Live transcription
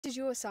This is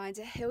your sign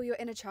to heal your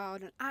inner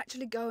child and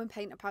actually go and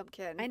paint a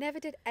pumpkin. I never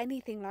did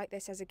anything like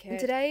this as a kid. And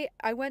today,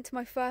 I went to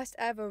my first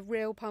ever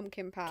real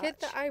pumpkin patch. Kid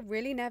that I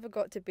really never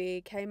got to be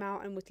came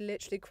out and was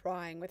literally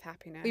crying with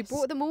happiness. We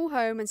brought them all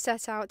home and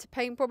set out to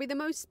paint probably the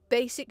most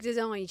basic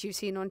designs you've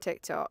seen on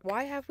TikTok.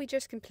 Why have we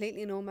just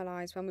completely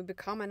normalised when we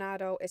become an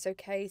adult, it's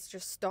okay to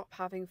just stop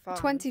having fun? At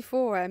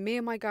 24, me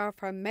and my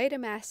girlfriend made a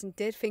mess and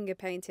did finger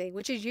painting,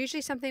 which is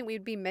usually something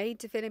we'd be made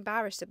to feel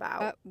embarrassed about.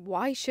 But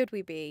why should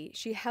we be?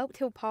 She helped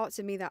heal parts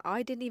of me that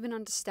I didn't even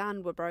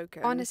understand were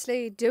broken.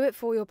 Honestly, do it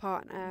for your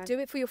partner, do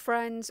it for your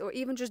friends, or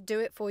even just do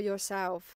it for yourself.